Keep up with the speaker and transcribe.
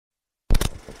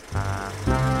Hello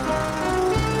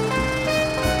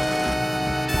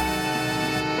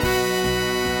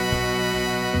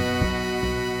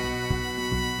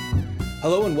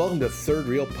and welcome to Third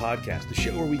Reel Podcast, the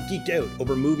show where we geek out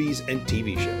over movies and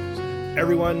TV shows.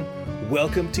 Everyone,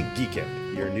 welcome to Geek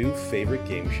Out, your new favorite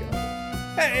game show.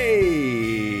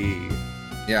 Hey!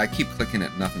 Yeah, I keep clicking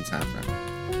it. Nothing's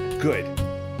happening. Good.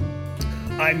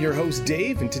 I'm your host,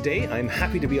 Dave, and today I'm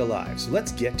happy to be alive. So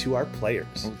let's get to our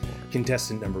players.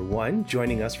 Contestant number 1,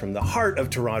 joining us from the heart of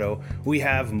Toronto, we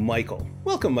have Michael.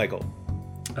 Welcome, Michael.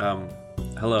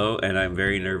 Hello, and I'm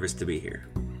very nervous to be here.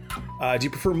 Do you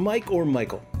prefer Mike or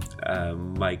Michael?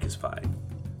 Mike is fine.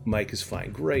 Mike is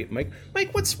fine. Great. Mike,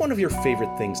 what's one of your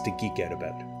favorite things to geek out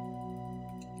about?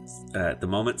 At the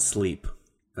moment, sleep.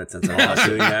 But since I'm not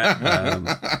doing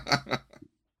that,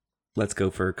 let's go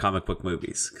for comic book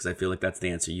movies, because I feel like that's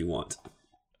the answer you want.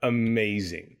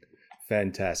 Amazing.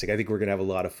 Fantastic. I think we're going to have a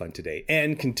lot of fun today.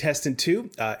 And contestant 2,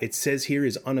 it says here,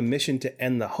 is on a mission to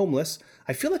end the homeless.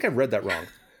 I feel like I've read that wrong.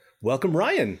 Welcome,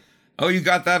 Ryan. Oh, you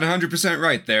got that 100%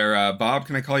 right there, Bob.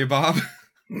 Can I call you Bob?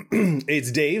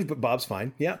 It's Dave, but Bob's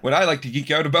fine. Yeah. What I like to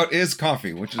geek out about is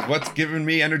coffee, which is what's giving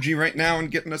me energy right now and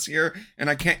getting us here. And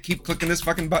I can't keep clicking this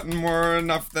fucking button more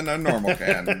enough than a normal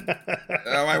can.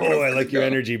 I like your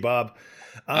energy, Bob.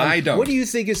 I don't. What do you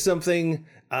think is something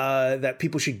that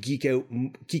people should geek out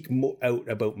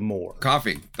about more?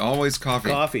 Coffee. Always coffee.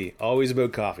 Coffee. Always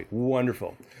about coffee.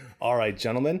 Wonderful. All right,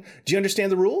 gentlemen. Do you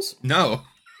understand the rules? No.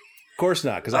 Of course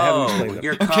not, because I haven't explained them.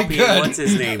 You're copying what's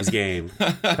his name's game.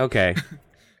 Okay.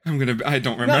 I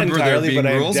don't remember Not entirely, there being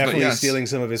but rules, I'm definitely but yes. stealing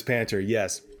some of his banter.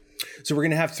 Yes. So we're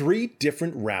going to have 3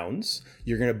 different rounds.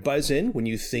 You're going to buzz in when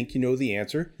you think you know the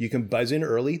answer. You can buzz in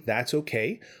early. That's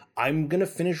okay. I'm going to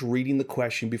finish reading the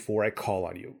question before I call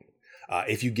on you.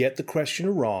 If you get the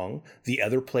question wrong, the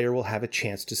other player will have a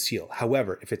chance to seal.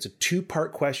 However, if it's a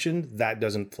 2-part question, that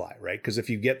doesn't fly, right? Because if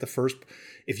you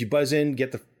buzz in,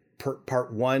 get the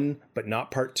part 1, but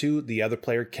not part 2, the other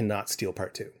player cannot steal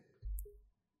part 2.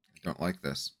 Don't like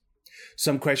this.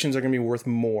 Some questions are going to be worth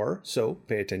more, so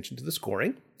pay attention to the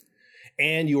scoring.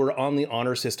 And you are on the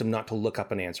honor system not to look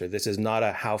up an answer. This is not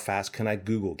a how fast can I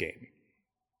Google game.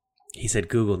 He said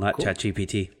Google, not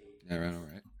ChatGPT. Yeah, right, all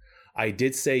right. I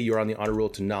did say you're on the honor rule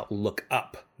to not look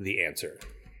up the answer.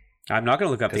 I'm not going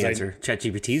to look up the answer.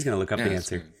 ChatGPT is going to look up the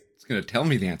answer. It's going to tell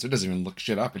me the answer. It doesn't even look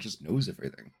shit up. It just knows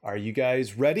everything. Are you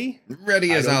guys ready?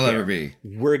 Ready as I'll ever be.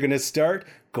 We're going to start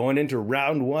going into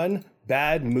round 1,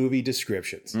 bad movie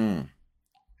descriptions.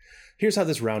 Here's how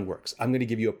this round works. I'm going to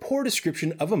give you a poor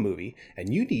description of a movie,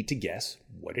 and you need to guess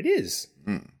what it is.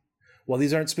 While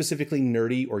these aren't specifically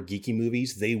nerdy or geeky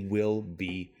movies, they will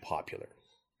be popular.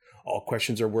 All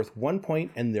questions are worth 1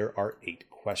 point, and there are 8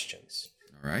 questions.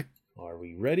 All right. Are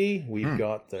we ready? We're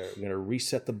going to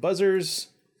reset the buzzers.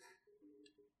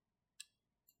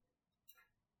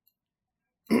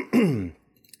 And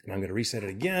I'm going to reset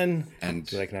it again, and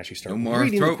so that I can actually start no more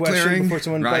reading throat the question clearing. before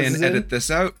someone Ryan, buzzes edit in.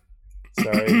 this out.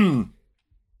 Sorry.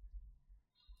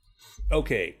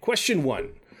 Okay, question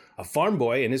 1. A farm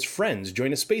boy and his friends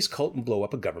join a space cult and blow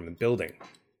up a government building.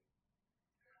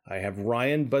 I have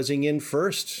Ryan buzzing in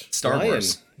first. Star Ryan,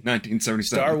 Wars,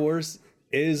 1977. Star Wars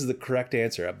is the correct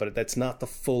answer, but that's not the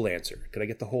full answer. Could I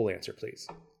get the whole answer, please?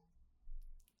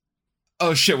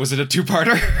 Oh shit, was it a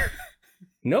 2-parter?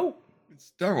 No. It's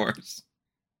Star Wars.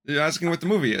 You're asking what the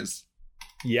movie is.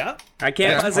 Yeah. I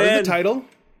can't buzz Part of in. the title.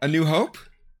 A New Hope?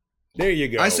 There you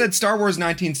go. I said Star Wars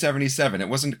 1977. It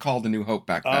wasn't called A New Hope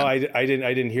back then. Oh, I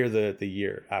didn't hear the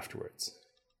year afterwards.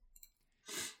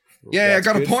 Yeah, That's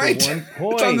I got a good for point. 1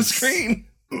 point. It's on the screen.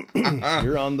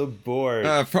 You're on the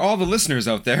board. For all the listeners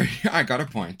out there, I got a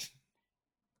point.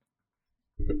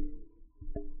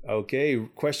 Okay,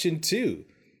 question 2.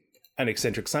 An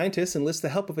eccentric scientist enlists the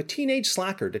help of a teenage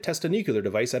slacker to test a nuclear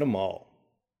device at a mall.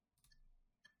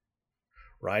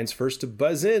 Ryan's first to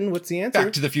buzz in. What's the answer?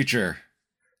 Back to the Future.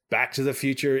 Back to the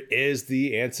Future is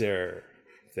the answer.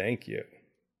 Thank you.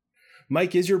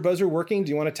 Mike, is your buzzer working? Do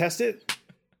you want to test it?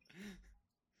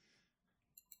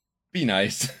 Be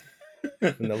nice.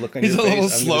 From the look on He's your a little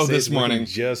face, I'm slow gonna say this it's working morning.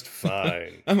 Just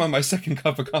fine. I'm on my 2nd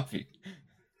cup of coffee.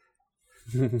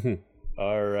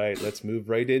 All right, let's move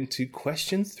right into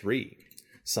question 3.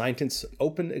 Scientists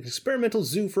open an experimental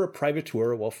zoo for a private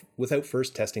tour without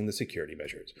first testing the security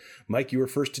measures. Mike, you were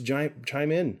first to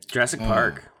chime in. Jurassic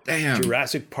Park. Damn.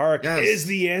 Jurassic Park Yes. is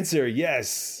the answer.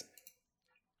 Yes.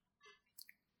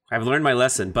 I've learned my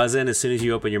lesson. Buzz in as soon as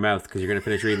you open your mouth, because you're going to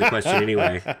finish reading the question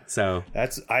anyway. So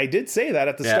I did say that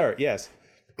at the start. Yes.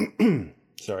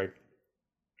 Sorry.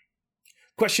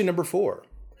 Question number 4.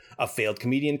 A failed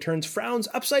comedian turns frowns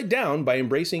upside down by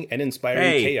embracing and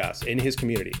inspiring chaos in his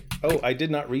community. Oh, I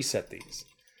did not reset these.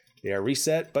 They are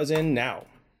reset. Buzz in now.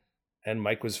 And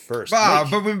Mike was first. Can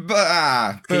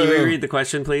you reread the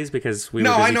question, please? Because we were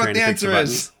busy I know trying what the to fix answer the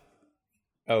is. buttons.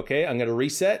 Okay, I'm going to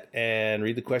reset and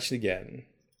read the question again.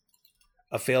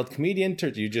 A failed comedian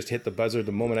turns... You just hit the buzzer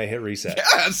the moment I hit reset.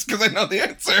 Yes, because I know the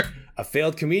answer. A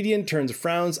failed comedian turns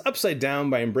frowns upside down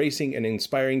by embracing and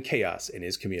inspiring chaos in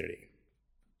his community.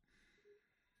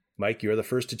 Mike, you're the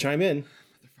first to chime in.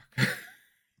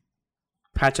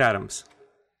 Patch Adams.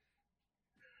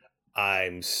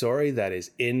 I'm sorry, that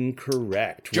is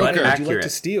incorrect. Joker. What would you like Accurate. to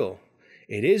steal?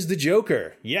 It is the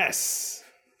Joker. Yes.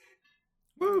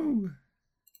 Woo.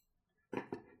 3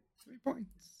 points.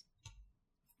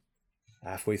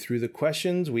 Halfway through the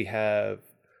questions, we have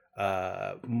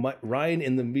Ryan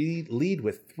in the lead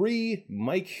with 3,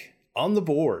 Mike on the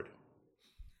board.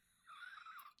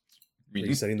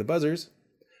 Resetting the buzzers.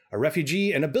 A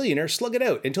refugee and a billionaire slug it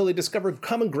out until they discover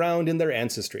common ground in their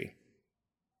ancestry.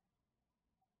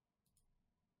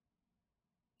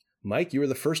 Mike, you were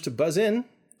the first to buzz in.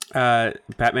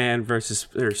 Superman versus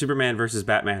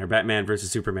Batman, or Batman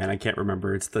versus Superman. I can't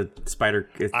remember. It's the spider.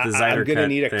 It's the Zyder I'm going to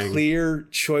need a thing. clear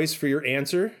choice for your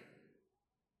answer.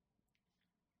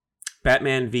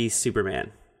 Batman v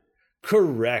Superman.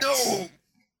 Correct. No.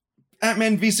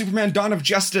 Batman v Superman: Dawn of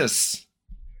Justice.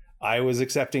 I was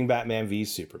accepting Batman v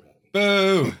Superman.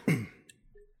 Boo.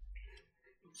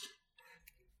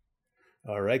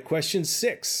 All right, question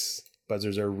 6.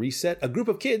 Buzzers are reset. A group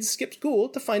of kids skip school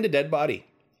to find a dead body.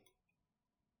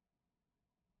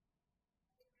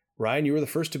 Ryan, you were the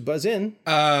first to buzz in.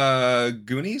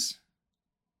 Goonies?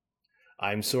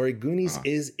 I'm sorry, Goonies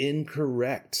is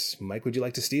incorrect. Mike, would you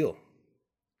like to steal?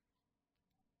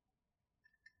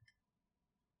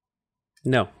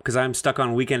 No, because I'm stuck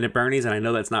on Weekend at Bernie's, and I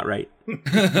know that's not right.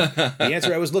 The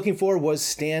answer I was looking for was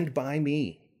Stand By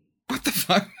Me. What the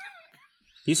fuck?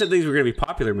 You said these were going to be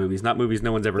popular movies, not movies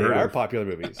no one's ever They heard are of. popular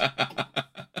movies.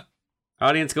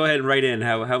 Audience, go ahead and write in.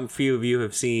 How few of you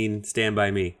have seen Stand By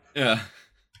Me? Yeah.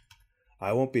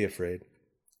 I won't be afraid.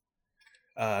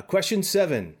 Question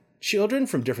 7. Children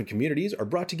from different communities are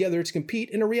brought together to compete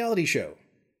in a reality show.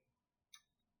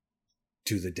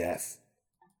 To the death.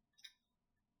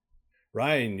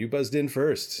 Ryan, you buzzed in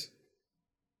first.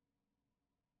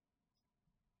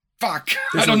 Fuck.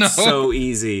 This I don't know. one's so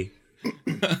easy.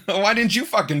 Why didn't you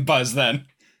fucking buzz then?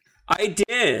 I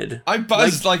did. I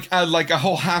buzzed like a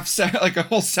whole a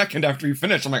whole second after you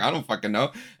finished. I'm like, I don't fucking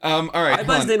know. All right. I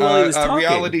buzzed in while he was a talking.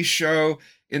 reality show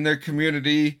in their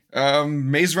community.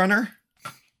 Maze Runner.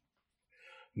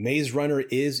 Maze Runner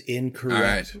is incorrect. All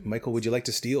right. Michael, would you like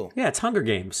to steal? Yeah, it's Hunger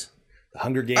Games. The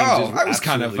Hunger Games Oh, is I was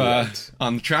kind of absolutely right.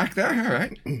 on the track there. All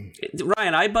right.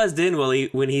 Ryan, I buzzed in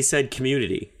when he said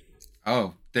community.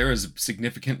 Oh, there is a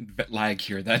significant lag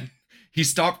here. That he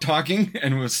stopped talking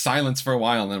and was silence for a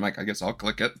while, and then I'm like, I guess I'll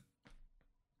click it.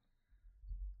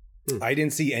 I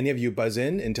didn't see any of you buzz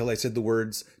in until I said the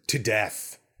words "to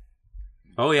death."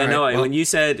 Oh yeah, All right, no. well, when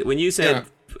you said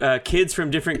kids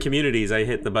from different communities, I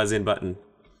hit the buzz in button.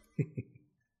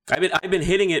 I've been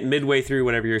hitting it midway through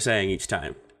whatever you're saying each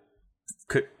time.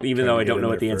 Even though I don't know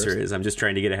what the answer is, I'm just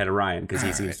trying to get ahead of Ryan because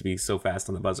he seems to be so fast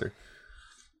on the buzzer.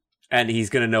 And he's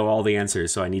going to know all the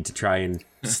answers, so I need to try and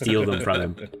steal them from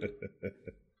him.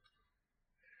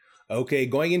 Okay,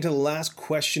 going into the last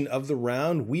question of the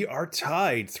round, we are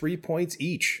tied 3 points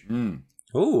each.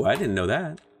 Oh, I didn't know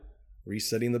that.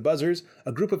 Resetting the buzzers,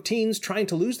 a group of teens trying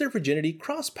to lose their virginity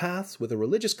cross paths with a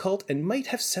religious cult and might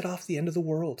have set off the end of the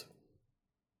world.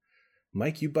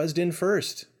 Mike, you buzzed in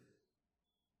first.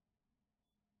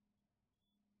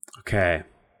 Okay.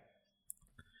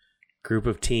 Group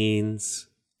of teens,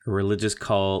 a religious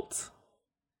cult,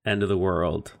 end of the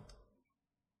world.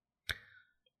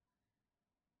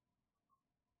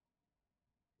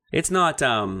 It's not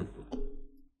no,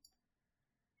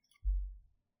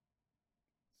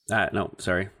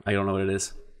 sorry. I don't know what it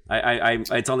is. I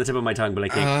it's on the tip of my tongue, but I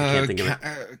can't think of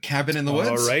it. Cabin in the Woods.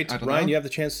 All right, I don't Ryan, know. you have the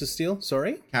chance to steal.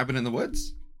 Sorry. Cabin in the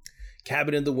Woods.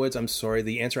 Cabin in the Woods. I'm sorry.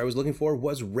 The answer I was looking for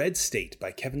was Red State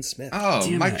by Kevin Smith. Oh,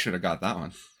 Damn Mike it. should have got that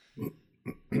one.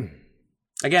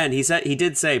 Again, he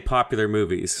did say popular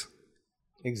movies.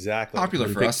 Exactly. Popular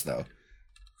for us though.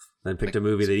 Then picked a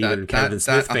movie that even that Kevin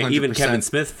 100%.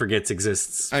 Smith forgets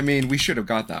exists. I mean, we should have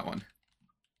got that one.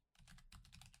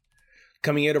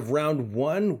 Coming out of round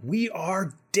 1, we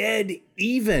are dead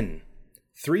even.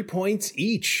 3 points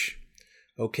each.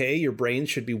 Okay, your brains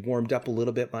should be warmed up a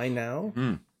little bit by now.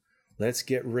 Let's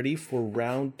get ready for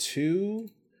round 2,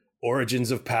 Origins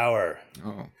of Power.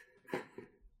 Oh.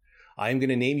 I am going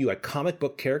to name you a comic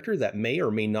book character that may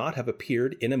or may not have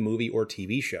appeared in a movie or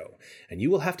TV show, and you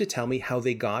will have to tell me how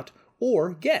they got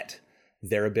or get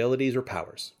their abilities or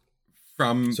powers.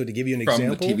 So to give you an from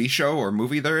example, the TV show or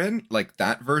movie they're in, like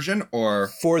that version, or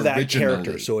for that originally?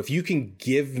 character. So if you can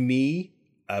give me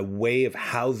a way of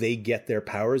how they get their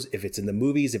powers, if it's in the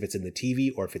movies, if it's in the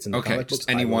TV, or if it's in the comic books,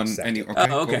 anyone, okay, okay, okay.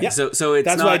 Cool. Yeah. So it's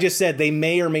that's not... why I just said they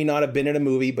may or may not have been in a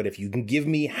movie, but if you can give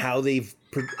me how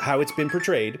it's been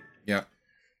portrayed, yeah,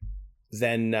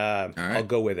 then right. I'll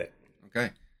go with it.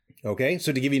 Okay.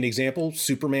 So to give you an example,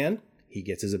 Superman, he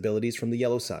gets his abilities from the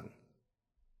yellow sun.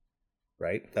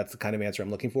 Right? That's the kind of answer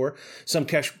I'm looking for. Some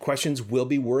questions will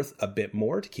be worth a bit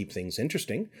more to keep things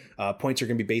interesting. Points are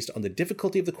going to be based on the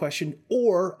difficulty of the question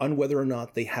or on whether or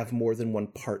not they have more than one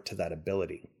part to that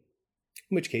ability.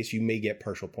 In which case, you may get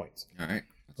partial points. All right.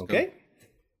 Okay? Go.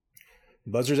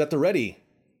 Buzzers at the ready.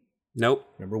 Nope.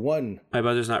 Number 1. My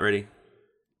buzzer's not ready.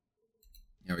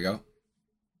 Here we go.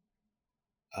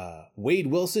 Wade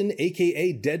Wilson,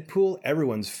 a.k.a. Deadpool,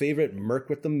 everyone's favorite merc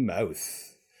with the mouth.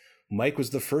 Mike was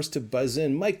the first to buzz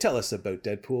in. Mike, tell us about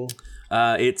Deadpool.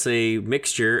 It's a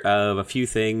mixture of a few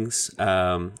things.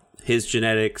 His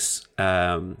genetics,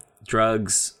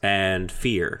 drugs, and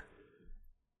fear.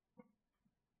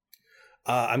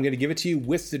 I'm going to give it to you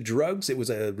with the drugs. It was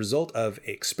a result of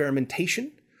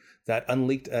experimentation that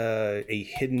unleashed a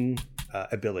hidden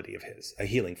ability of his, a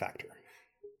healing factor.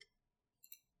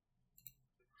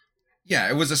 Yeah,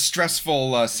 it was a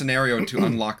stressful scenario to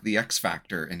unlock the X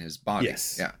factor in his body.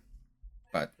 Yes. Yeah.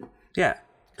 But yeah,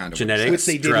 kind of genetics, which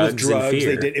they did drugs, with drugs. and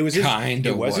fear. They did. It was his, kind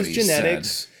of his genetics.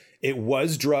 Said. It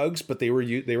was drugs, but they were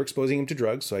exposing him to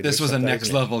drugs. So this was a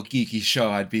next level geeky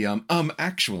show. I'd be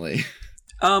actually.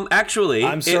 Actually,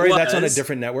 I'm sorry, that's on a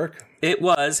different network. It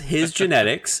was his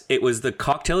genetics. It was the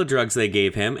cocktail of drugs they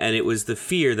gave him, and it was the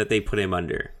fear that they put him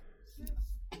under,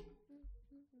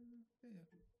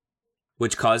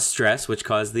 which caused stress, which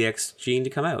caused the X gene to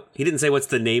come out. He didn't say what's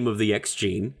the name of the X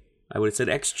gene. I would have said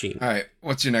X gene. All right,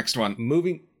 what's your next one?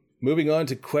 Moving on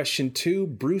to question 2.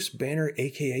 Bruce Banner,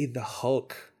 a.k.a. the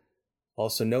Hulk,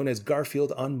 also known as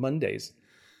Garfield on Mondays.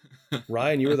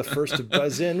 Ryan, you were the first to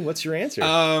buzz in. What's your answer?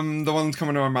 The one that's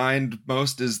coming to our mind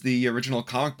most is the original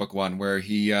comic book one, where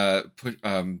he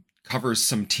covers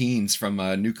some teens from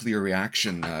a nuclear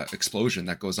reaction explosion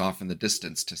that goes off in the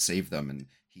distance to save them, and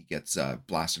he gets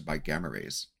blasted by gamma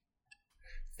rays.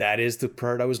 That is the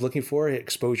part I was looking for.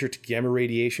 Exposure to gamma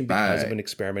radiation because of an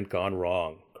experiment gone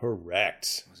wrong.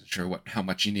 Correct. I wasn't sure how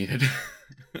much you needed.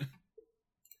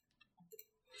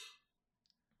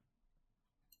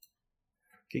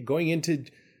 Okay, going into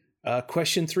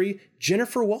question 3.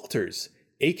 Jennifer Walters,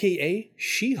 a.k.a.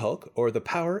 She-Hulk, or the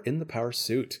Power in the Power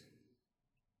Suit.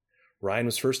 Ryan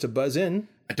was first to buzz in.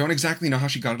 I don't exactly know how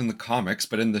she got it in the comics,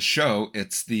 but in the show,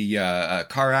 it's the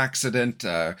car accident,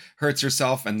 hurts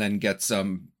herself, and then gets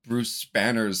Bruce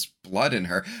Banner's blood in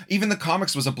her. Even the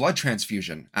comics was a blood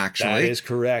transfusion, actually. That is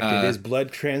correct. It is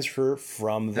blood transfer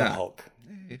from the Hulk.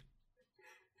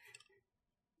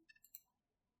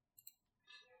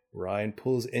 Ryan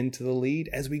pulls into the lead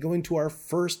as we go into our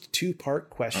first 2-part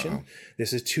question. Uh-oh.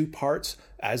 This is 2 parts,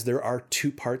 as there are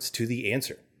 2 parts to the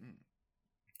answer.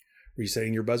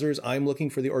 Resetting your buzzers, I'm looking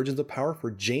for the origins of power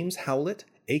for James Howlett,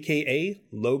 a.k.a.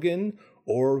 Logan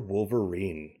or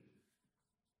Wolverine.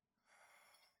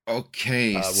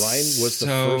 Okay. Ryan was the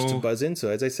first to buzz in. So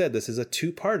as I said, this is a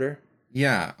 2-parter.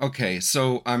 Yeah. Okay.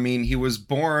 So, I mean, he was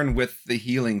born with the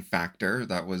healing factor.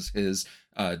 That was his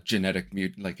genetic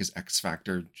his X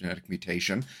factor genetic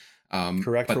mutation.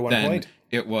 Correct, but for 1 then point.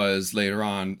 It was later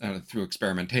on through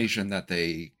experimentation that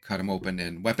they cut him open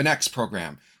in Weapon X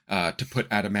program to put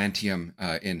adamantium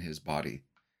in his body.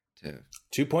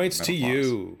 2 points to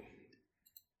you.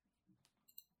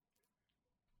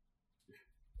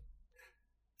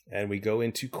 And we go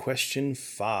into question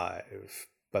 5.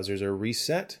 Buzzers are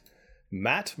reset.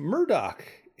 Matt Murdock,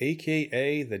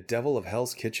 a.k.a. the Devil of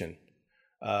Hell's Kitchen.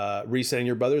 Resetting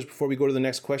your buzzers before we go to the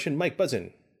next question. Mike, buzz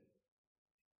in.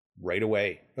 Right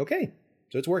away. Okay,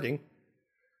 so it's working.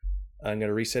 I'm going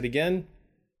to reset again.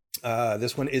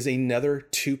 This one is another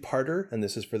 2-parter, and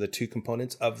this is for the 2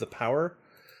 components of the power.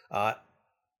 I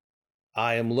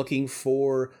am looking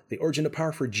for the origin of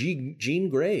power for Jean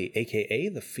Grey, a.k.a.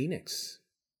 the Phoenix.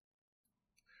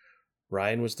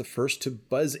 Ryan was the first to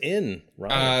buzz in.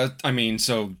 Ryan.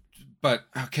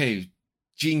 Okay.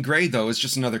 Jean Grey, though, is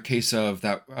just another case of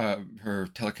that her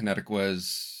telekinetic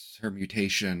was her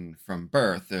mutation from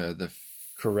birth. The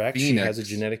Correct. Phoenix. She has a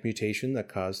genetic mutation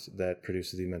that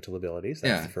produces the mental abilities.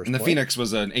 That's the first and the point. Phoenix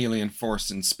was an alien force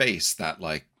in space that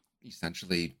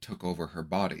essentially took over her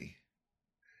body.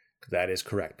 That is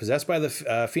correct. Possessed by the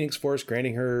Phoenix Force,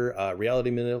 granting her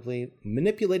reality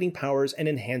manipulating powers and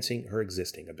enhancing her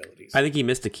existing abilities. I think he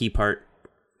missed a key part.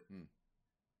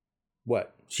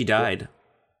 What? She died. What?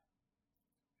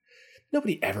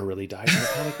 Nobody ever really dies in a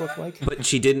comic book, Mike. But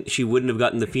she didn't. She wouldn't have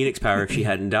gotten the Phoenix power if she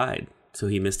hadn't died. So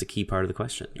he missed a key part of the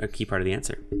question, or key part of the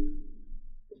answer.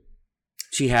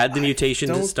 She had the mutation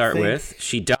to start with.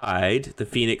 She died. The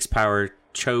Phoenix power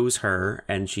chose her,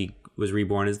 and she was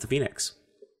reborn as the Phoenix.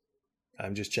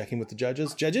 I'm just checking with the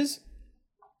judges. Judges?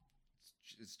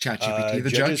 Is ChatGPT the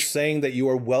judges judge? saying that you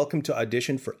are welcome to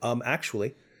audition for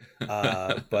actually.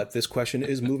 But this question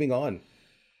is moving on.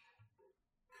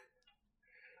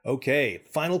 Okay,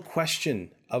 final question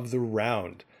of the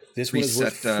round. This one is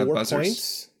worth 4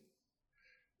 points.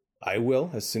 I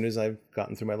will, as soon as I've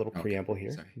gotten through my little preamble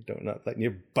here. Don't not letting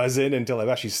you buzz in until I've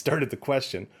actually started the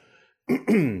question.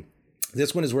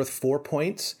 This one is worth 4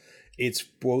 points. It's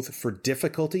both for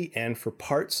difficulty and for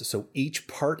parts, so each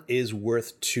part is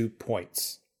worth 2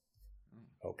 points.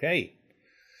 Okay.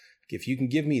 If you can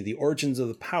give me the origins of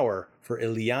the power for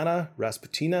Ilyana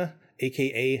Rasputina,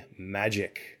 aka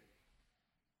Magic.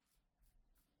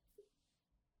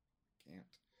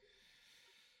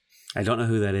 I don't know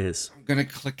who that is. I'm gonna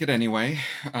click it anyway.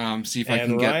 See if I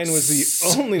can get. And Ryan was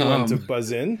the only one to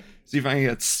buzz in. See if I can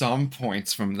get some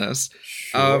points from this.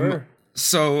 Sure.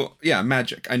 So yeah,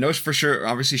 Magic. I know for sure.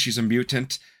 Obviously, she's a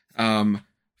mutant.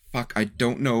 Fuck, I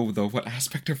don't know though what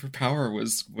aspect of her power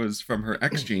was from her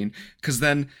X gene. Because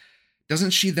then,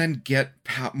 doesn't she then get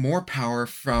more power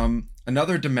from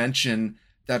another dimension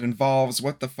that involves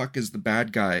what the fuck is the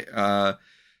bad guy?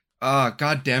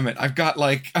 God damn it.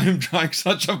 I'm drawing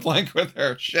such a blank with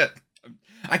her. Shit.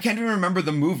 I can't even remember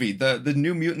the movie. The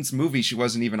New Mutants movie, she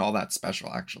wasn't even all that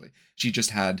special, actually. She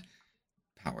just had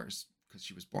powers because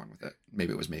she was born with it.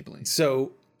 Maybe it was Maybelline.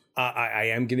 So I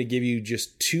am going to give you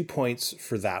just 2 points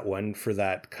for that one, for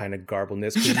that kind of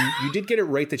garbleness. You did get it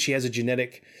right that she has a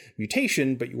genetic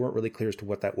mutation, but you weren't really clear as to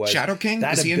what that was. Shadow King?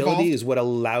 That is he ability involved? is what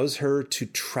allows her to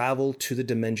travel to the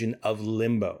dimension of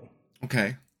Limbo.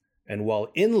 Okay. And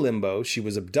while in Limbo, she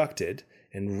was abducted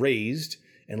and raised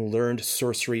and learned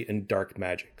sorcery and dark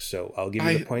magic. So I'll give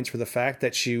you the points for the fact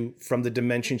that from the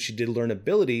dimension, she did learn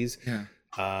abilities. Yeah.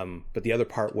 But the other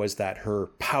part was that her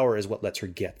power is what lets her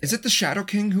get there. Is it the Shadow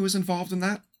King who was involved in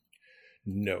that?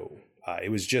 No. It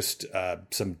was just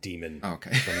some demon from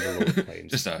the lower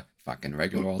planes. Just a fucking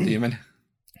regular old demon.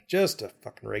 Just a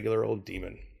fucking regular old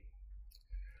demon.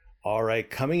 All right,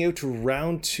 coming out to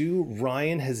round 2,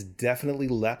 Ryan has definitely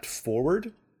leapt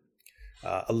forward.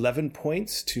 11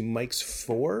 points to Mike's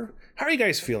 4. How are you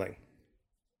guys feeling?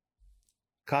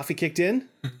 Coffee kicked in?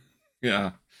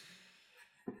 Yeah.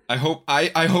 I hope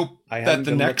that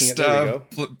the next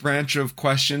branch of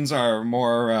questions are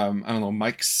more, I don't know,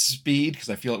 Mike's speed, because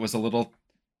I feel it was a little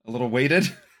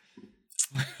weighted.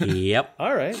 Yep.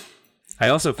 All right. I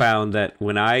also found that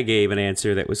when I gave an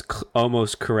answer that was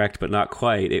almost correct but not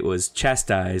quite, it was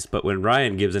chastised. But when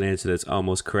Ryan gives an answer that's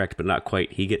almost correct but not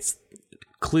quite, he gets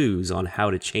clues on how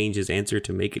to change his answer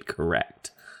to make it correct.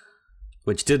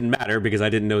 Which didn't matter because I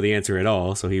didn't know the answer at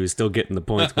all, so he was still getting the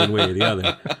points one way or the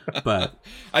other. But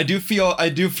I do feel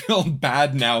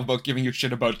bad now about giving you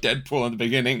shit about Deadpool in the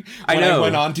beginning. I know. I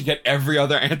went on to get every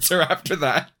other answer after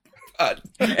that.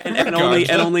 And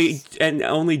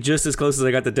only just as close as I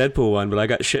got the Deadpool one, but I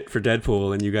got shit for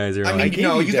Deadpool, and you guys are.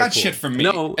 You got shit from me,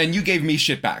 and you gave me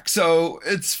shit back, so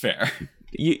it's fair.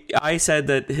 I said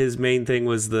that his main thing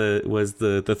was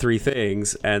the 3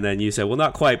 things, and then you said, well,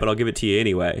 not quite, but I'll give it to you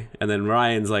anyway. And then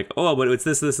Ryan's like, oh, but it's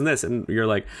this, and this, and you're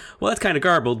like, well, that's kind of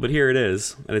garbled, but here it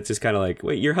is, and it's just kind of like,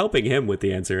 wait, you're helping him with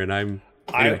the answer, and I'm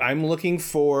looking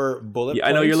for bullet points.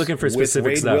 I know you're looking for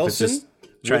specific stuff. Wilson. It's just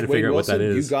trying to figure out what that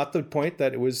is. You got the point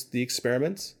that it was the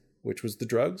experiments, which was the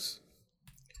drugs.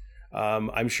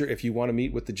 I'm sure if you want to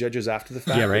meet with the judges after the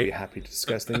fact, yeah, right. I'd be happy to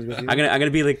discuss things with you. I'm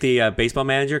gonna be like the baseball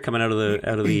manager coming out of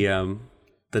the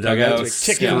dugout,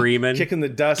 screaming, kicking the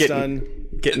dust on.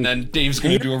 And then Dave's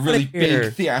gonna do a really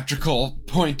big theatrical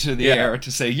point to the air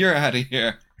to say, "You're out of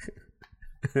here."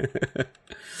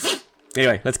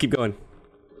 Anyway, let's keep going.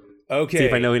 Okay. See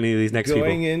if I know any of these next people.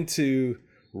 Going into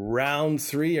round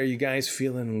 3, are you guys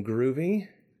feeling groovy?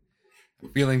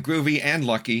 Feeling groovy and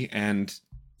lucky, and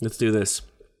let's do this.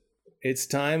 It's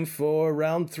time for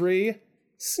round 3,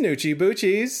 Snoochie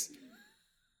Boochies.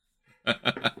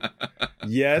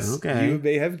 Yes, you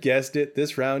may have guessed it.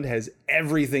 This round has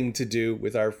everything to do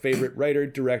with our favorite writer,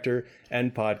 director,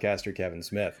 and podcaster, Kevin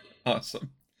Smith.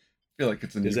 Awesome. I feel like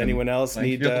it's Does anyone else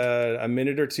need a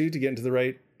minute or two to get into the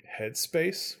right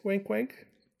headspace? Wink, wink.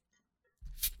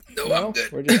 No, I'm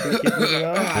good. We're just going to keep moving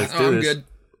on. Let's do this. Good.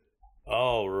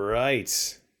 All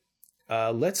right.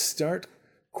 Let's start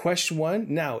question 1.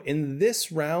 Now, in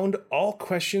this round, all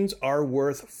questions are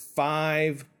worth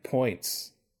 5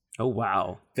 points. Oh,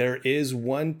 wow. There is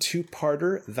one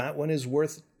 2-parter. That one is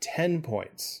worth 10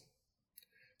 points.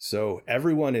 So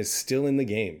everyone is still in the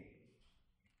game.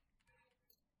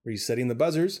 Resetting the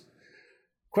buzzers.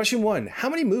 Question 1. How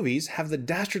many movies have the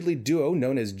dastardly duo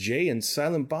known as Jay and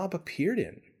Silent Bob appeared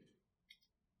in?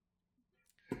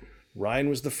 Ryan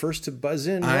was the first to buzz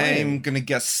in. I'm going to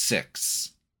guess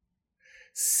 6.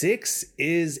 6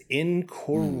 is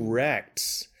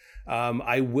incorrect.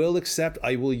 I will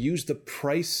use the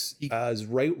price as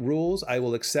right rules. I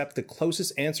will accept the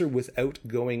closest answer without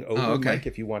going over. Oh, okay. Mike,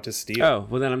 if you want to steal. Oh,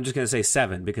 well then I'm just going to say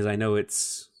 7 because I know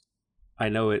it's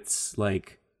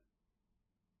like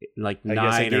 9 I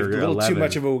guess I gave or a little 11. too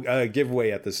much of a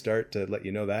giveaway at the start to let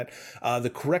you know that. The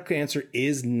correct answer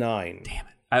is 9. Damn it.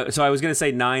 So I was going to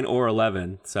say 9 or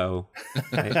 11. So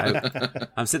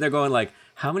I'm sitting there going like,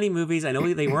 how many movies? I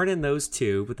know they weren't in those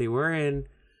 2, but they were in.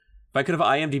 If I could have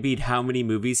IMDb'd how many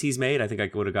movies he's made, I think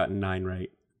I would have gotten 9 right.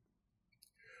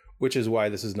 Which is why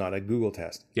this is not a Google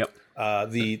test. Yep.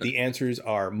 The answers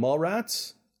are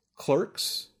Mallrats,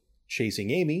 Clerks,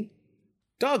 Chasing Amy,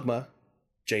 Dogma,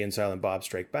 Jay and Silent Bob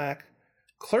Strike Back,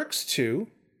 Clerks 2,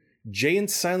 Jay and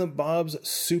Silent Bob's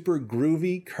Super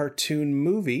Groovy Cartoon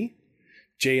Movie,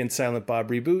 Jay and Silent Bob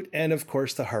Reboot, and of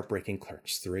course the heartbreaking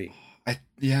Clerks 3.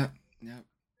 Yeah.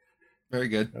 Very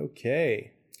good.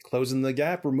 Okay. Closing the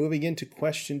gap, we're moving into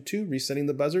question 2, resetting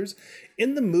the buzzers.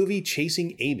 In the movie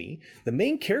Chasing Amy, the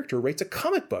main character writes a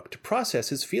comic book to process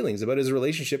his feelings about his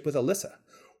relationship with Alyssa.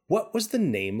 What was the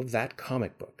name of that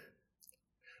comic book?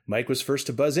 Mike was first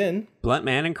to buzz in. Blunt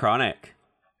Man and Chronic.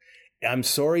 I'm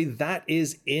sorry, that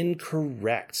is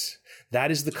incorrect. That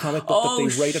is the comic book that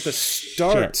they write at the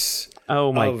start.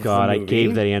 Oh my God, I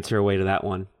gave that answer away to that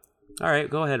one. All right,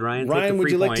 go ahead, Ryan. Ryan, would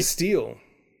you point. like to steal?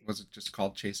 Was it just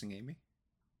called Chasing Amy?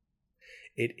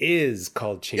 It is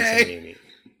called Chasing Amy.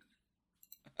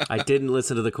 I didn't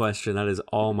listen to the question. That is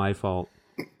all my fault.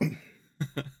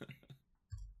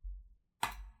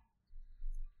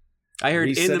 I heard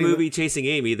in the movie Chasing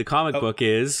Amy, the comic book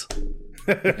is...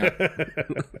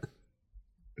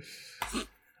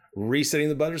 Resetting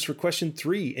the buzzers for question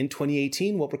 3. In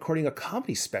 2018, while recording a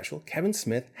comedy special, Kevin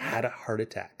Smith had a heart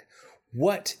attack.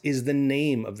 What is the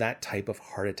name of that type of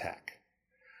heart attack?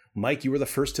 Mike, you were the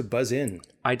first to buzz in.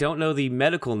 I don't know the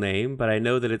medical name, but I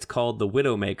know that it's called the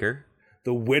Widowmaker.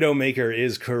 The Widowmaker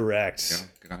is correct.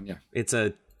 Good on you. It's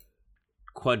a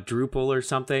quadruple or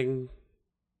something.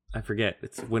 I forget.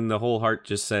 It's when the whole heart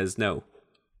just says no.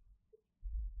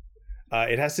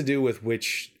 It has to do with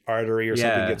which artery or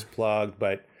something gets plugged,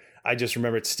 but I just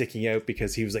remember it sticking out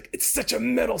because he was like, it's such a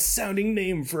metal sounding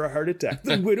name for a heart attack.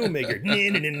 The Widowmaker.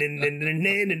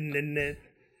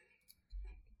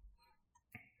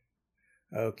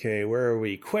 Okay, where are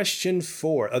we? Question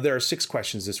 4. There are 6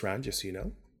 questions this round, just so you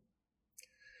know.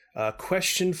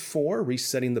 Question 4,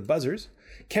 resetting the buzzers.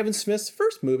 Kevin Smith's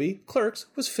first movie, Clerks,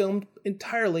 was filmed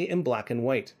entirely in black and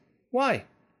white. Why?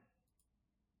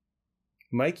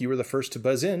 Mike, you were the first to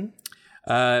buzz in.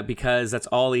 Because that's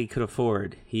all he could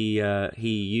afford. He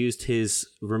used his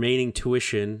remaining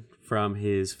tuition from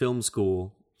his film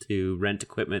school to rent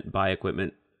equipment, buy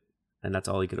equipment, and that's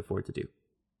all he could afford to do.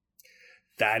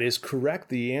 That is correct.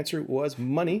 The answer was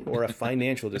money or a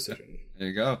financial decision. There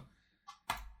you go.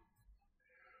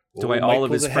 So why all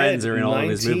of his friends are in all of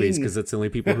his movies because it's the only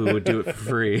people who would do it for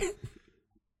free.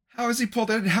 How has he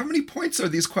pulled out? How many points are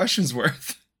these questions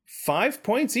worth? 5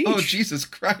 points each. Oh, Jesus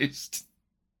Christ.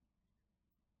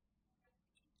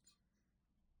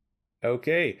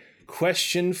 Okay.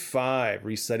 Question 5,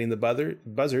 resetting the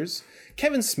buzzers.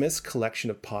 Kevin Smith's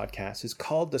collection of podcasts is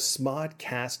called the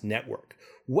Smodcast Network.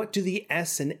 What do the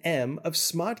S and M of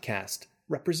Smodcast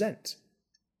represent?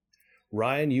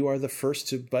 Ryan, you are the first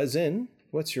to buzz in.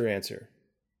 What's your answer?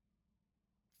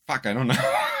 Fuck, I don't know.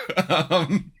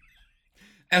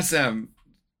 SM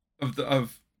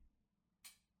of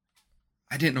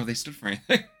I didn't know they stood for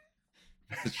anything.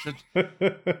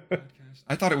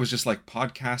 I thought it was just like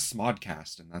podcast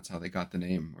Smodcast, and that's how they got the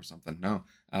name or something. No,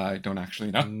 I don't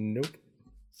actually know. Nope.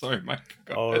 Sorry, Mike.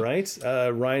 All right.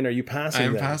 Ryan, are you passing? I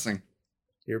am passing.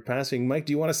 You're passing. Mike,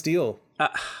 do you want to steal?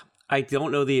 I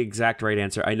don't know the exact right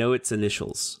answer. I know it's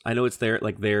initials. I know it's their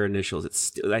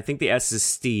initials. I think the S is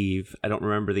Steve. I don't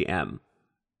remember the M.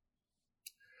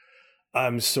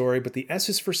 I'm sorry, but the S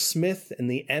is for Smith and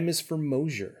the M is for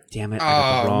Mosier. Damn it! I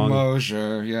got the wrong.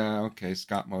 Mosier. Yeah, okay,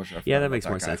 Scott Mosier. Yeah, that makes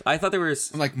more sense. I thought there was.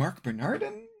 I'm like Mark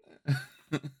Bernardin.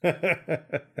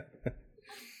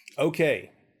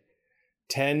 Okay,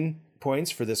 10 points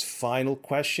for this final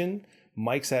question.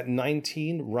 Mike's at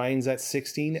 19. Ryan's at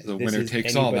 16. The this winner is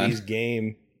takes all, then. anybody's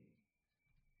game,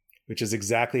 which is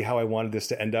exactly how I wanted this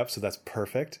to end up. So that's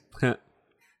perfect.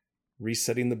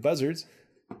 Resetting the buzzards.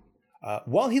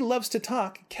 While he loves to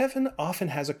talk, Kevin often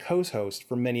has a co-host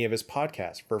for many of his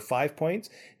podcasts. For 5 points,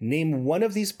 name one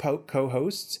of these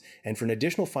co-hosts, and for an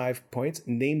additional 5 points,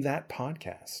 name that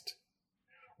podcast.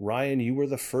 Ryan, you were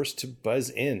the first to buzz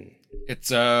in.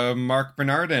 It's Mark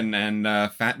Bernardin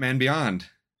and Fat Man Beyond.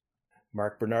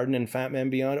 Mark Bernardin and Fat Man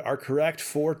Beyond are correct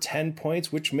for 10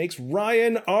 points, which makes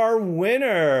Ryan our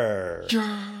winner.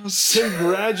 Yes!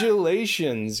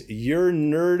 Congratulations. Your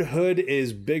nerdhood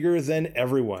is bigger than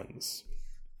everyone's.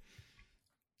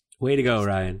 Way to go,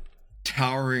 Ryan.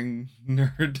 Towering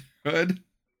nerdhood.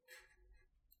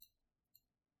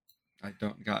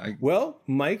 Well,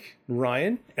 Mike,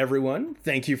 Ryan, everyone,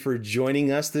 thank you for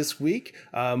joining us this week.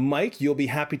 Mike, you'll be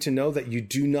happy to know that you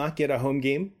do not get a home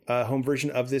version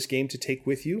of this game to take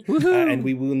with you, and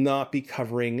we will not be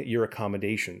covering your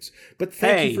accommodations. But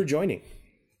thank you for joining.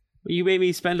 You made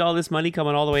me spend all this money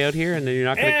coming all the way out here, and then you're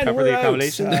not going to cover the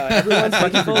accommodations? Everyone,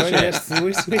 thank you for joining us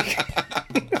this week.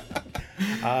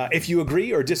 If you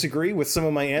agree or disagree with some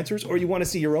of my answers, or you want to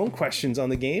see your own questions on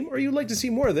the game, or you'd like to see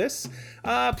more of this,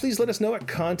 please let us know at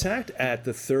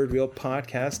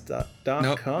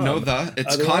contact@thethirdreelpodcast.com.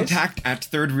 It's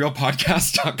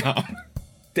contact@thethirdreelpodcast.com.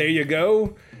 There you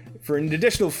go. For an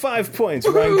additional 5 points,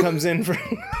 Ryan comes in for...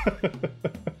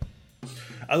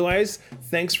 Otherwise,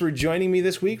 thanks for joining me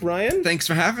this week, Ryan. Thanks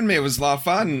for having me. It was a lot of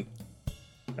fun.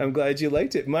 I'm glad you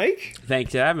liked it. Mike?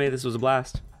 Thanks for having me. This was a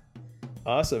blast.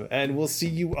 Awesome. And we'll see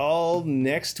you all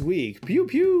next week. Pew,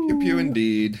 pew. Pew, pew,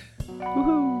 indeed.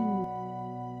 Woohoo.